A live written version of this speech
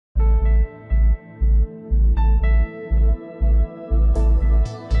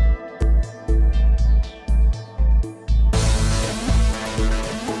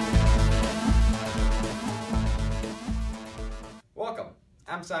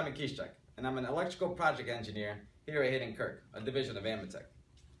I'm Simon Kishchuk, and I'm an electrical project engineer here at Haydon Kerk, a division of Amatech.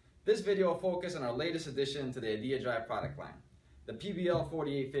 This video will focus on our latest addition to the IDEA drive product line, the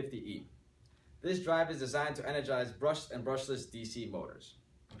PBL4850E. This drive is designed to energize brushed and brushless DC motors.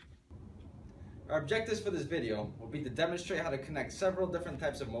 Our objectives for this video will be to demonstrate how to connect several different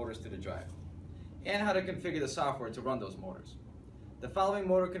types of motors to the drive, and how to configure the software to run those motors. The following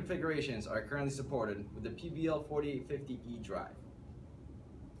motor configurations are currently supported with the PBL4850E drive.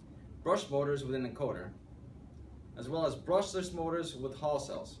 Brush motors with an encoder, as well as brushless motors with Hall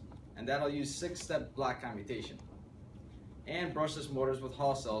cells, and that'll use 6-step block commutation, and brushless motors with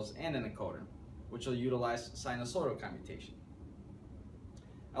Hall cells and an encoder, which will utilize sinusoidal commutation.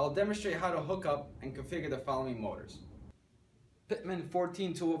 I will demonstrate how to hook up and configure the following motors. Pittman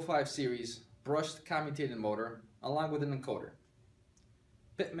 14205 series brushed commutated motor along with an encoder.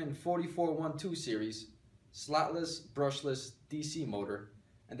 Pittman 4412 series slotless brushless DC motor,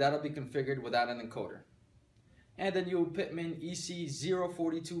 and that'll be configured without an encoder. And the new Pittman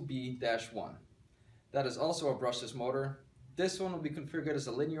EC042B-1. That is also a brushless motor. This one will be configured as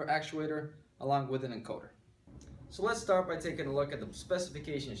a linear actuator along with an encoder. So let's start by taking a look at the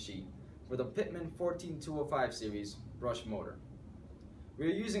specification sheet for the Pittman 14205 series brush motor. We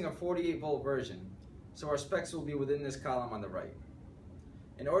are using a 48 volt version, so our specs will be within this column on the right.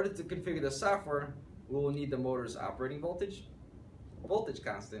 In order to configure the software, we will need the motor's operating voltage, voltage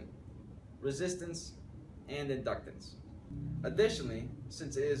constant, resistance, and inductance. Additionally,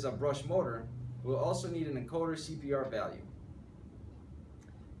 since it is a brush motor, we'll also need an encoder CPR value.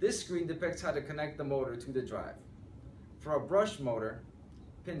 This screen depicts how to connect the motor to the drive. For a brush motor,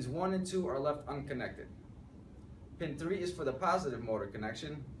 pins 1 and 2 are left unconnected. Pin 3 is for the positive motor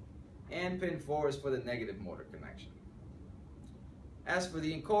connection, and pin 4 is for the negative motor connection. As for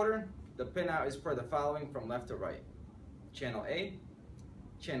the encoder, the pinout is per the following from left to right: channel A,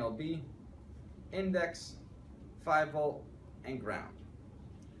 channel B, index, 5 volt, and ground.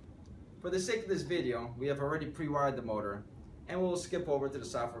 For the sake of this video, we have already pre-wired the motor, and we'll skip over to the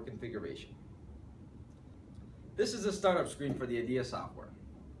software configuration. This is the startup screen for the IDEA software.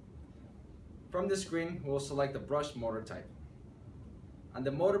 From this screen, we'll select the brush motor type. On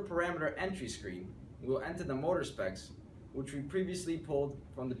the motor parameter entry screen, we will enter the motor specs, which we previously pulled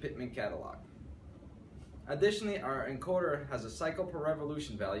from the Pittman catalog. Additionally, our encoder has a cycle per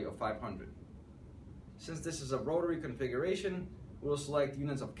revolution value of 500. Since this is a rotary configuration, we will select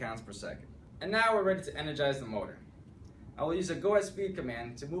units of counts per second. And now we're ready to energize the motor. I will use a go at speed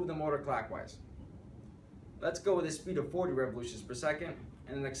command to move the motor clockwise. Let's go with a speed of 40 revolutions per second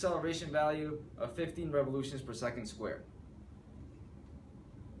and an acceleration value of 15 revolutions per second squared.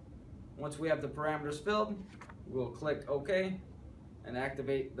 Once we have the parameters filled, we'll click OK and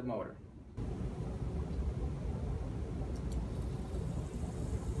activate the motor.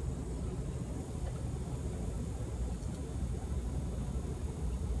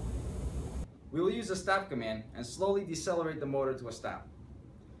 We will use a stop command and slowly decelerate the motor to a stop.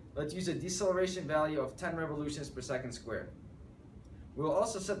 Let's use a deceleration value of 10 revolutions per second squared. We will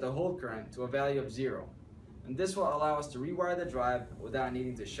also set the hold current to a value of 0, and this will allow us to rewire the drive without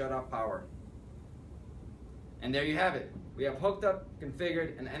needing to shut off power. And there you have it. We have hooked up,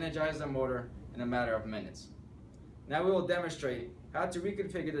 configured, and energized the motor in a matter of minutes. Now we will demonstrate how to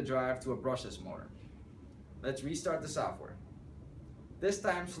reconfigure the drive to a brushless motor. Let's restart the software. This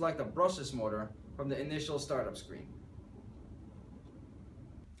time, select a brushless motor from the initial startup screen.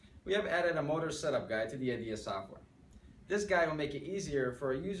 We have added a motor setup guide to the IDEA software. This guide will make it easier for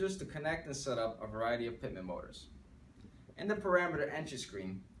our users to connect and set up a variety of Pittman motors. In the parameter entry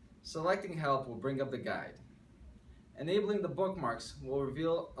screen, selecting help will bring up the guide. Enabling the bookmarks will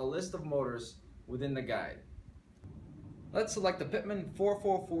reveal a list of motors within the guide. Let's select the Pittman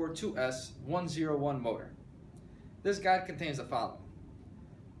 4442S101 motor. This guide contains the following: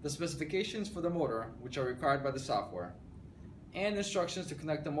 the specifications for the motor, which are required by the software, and instructions to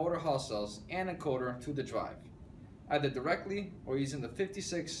connect the motor Hall cells and encoder to the drive, either directly or using the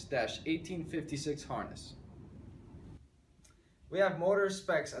 56-1856 harness. We have motor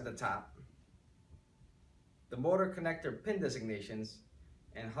specs at the top, the motor connector pin designations,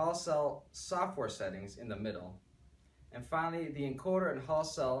 and Hall cell software settings in the middle, and finally the encoder and Hall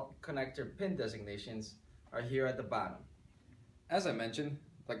cell connector pin designations are here at the bottom. As I mentioned,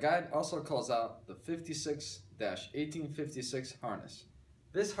 the guide also calls out the 56-1856 harness.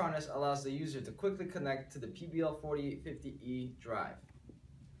 This harness allows the user to quickly connect to the PBL4850E drive.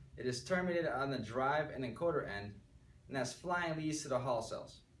 It is terminated on the drive and encoder end and has flying leads to the Hall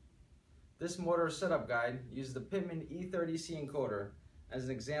cells. This motor setup guide uses the Pittman E30C encoder as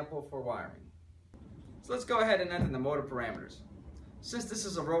an example for wiring. So let's go ahead and enter the motor parameters. Since this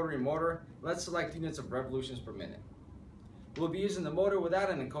is a rotary motor, let's select units of revolutions per minute. We'll be using the motor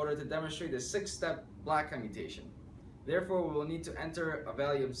without an encoder to demonstrate the 6-step block commutation. Therefore, we will need to enter a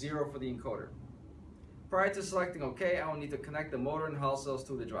value of 0 for the encoder. Prior to selecting OK, I will need to connect the motor and Hall cells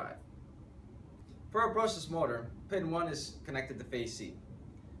to the drive. For our brushless motor, pin 1 is connected to phase C.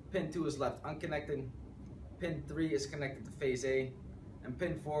 Pin 2 is left unconnected. Pin 3 is connected to phase A, and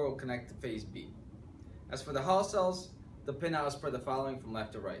pin 4 will connect to phase B. As for the Hall cells, the pin out is per the following from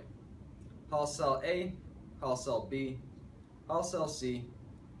left to right. Hall cell A, Hall cell B, Hall cell C,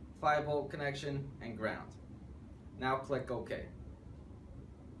 5-volt connection, and ground. Now click OK.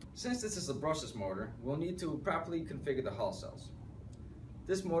 Since this is a brushless motor, we'll need to properly configure the Hall cells.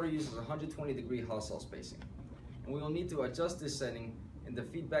 This motor uses 120-degree Hall cell spacing, and we will need to adjust this setting in the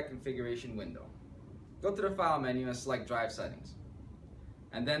feedback configuration window. Go to the File menu and select Drive Settings,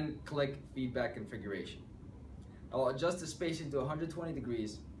 and then click Feedback Configuration. I will adjust the spacing to 120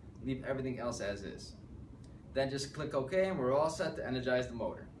 degrees, leave everything else as is. Then just click OK and we're all set to energize the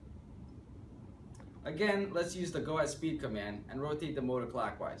motor. Again, let's use the Go at Speed command and rotate the motor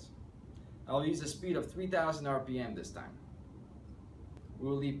clockwise. I will use a speed of 3000 RPM this time. We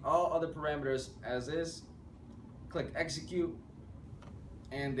will leave all other parameters as is, click Execute,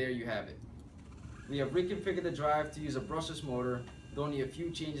 and there you have it. We have reconfigured the drive to use a brushless motor with only a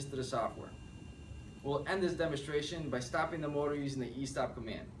few changes to the software. We'll end this demonstration by stopping the motor using the e-stop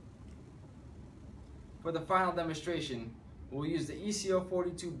command. For the final demonstration, we'll use the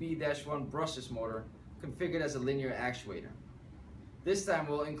EC042B-1 brushless motor configured as a linear actuator. This time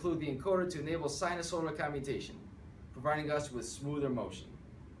we'll include the encoder to enable sinusoidal commutation, providing us with smoother motion.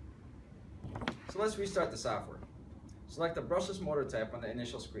 So let's restart the software. Select the brushless motor type on the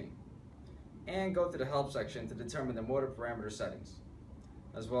initial screen, and go to the Help section to determine the motor parameter settings,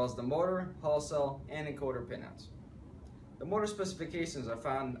 as well as the motor, Hall cell, and encoder pinouts. The motor specifications are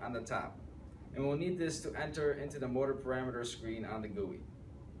found on the top, and we'll need this to enter into the motor parameter screen on the GUI.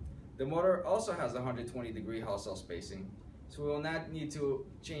 The motor also has 120-degree Hall cell spacing, so we will not need to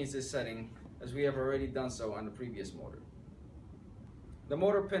change this setting as we have already done so on the previous motor. The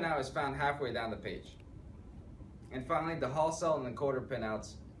motor pinout is found halfway down the page. And finally, the Hall cell and encoder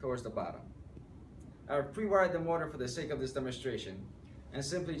pinouts towards the bottom. I have pre-wired the motor for the sake of this demonstration and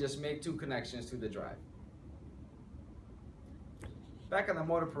simply just make 2 connections to the drive. Back on the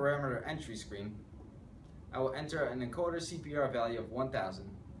motor parameter entry screen, I will enter an encoder CPR value of 1000,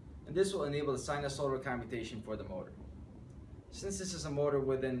 and this will enable the sinusoidal commutation for the motor. Since this is a motor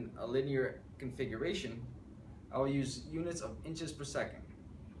within a linear configuration, I will use units of inches per second.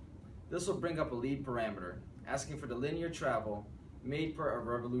 This will bring up a lead parameter, asking for the linear travel made per a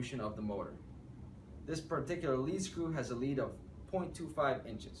revolution of the motor. This particular lead screw has a lead of 0.25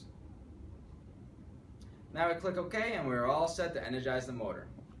 inches. Now I click OK and we're all set to energize the motor.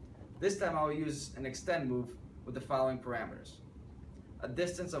 This time I will use an extend move with the following parameters: a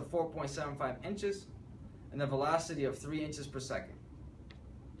distance of 4.75 inches and a velocity of 3 inches per second.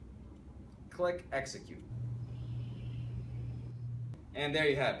 Click Execute. And there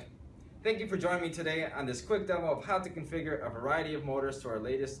you have it. Thank you for joining me today on this quick demo of how to configure a variety of motors to our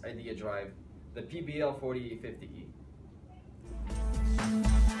latest IDEA drive, the PBL4850E.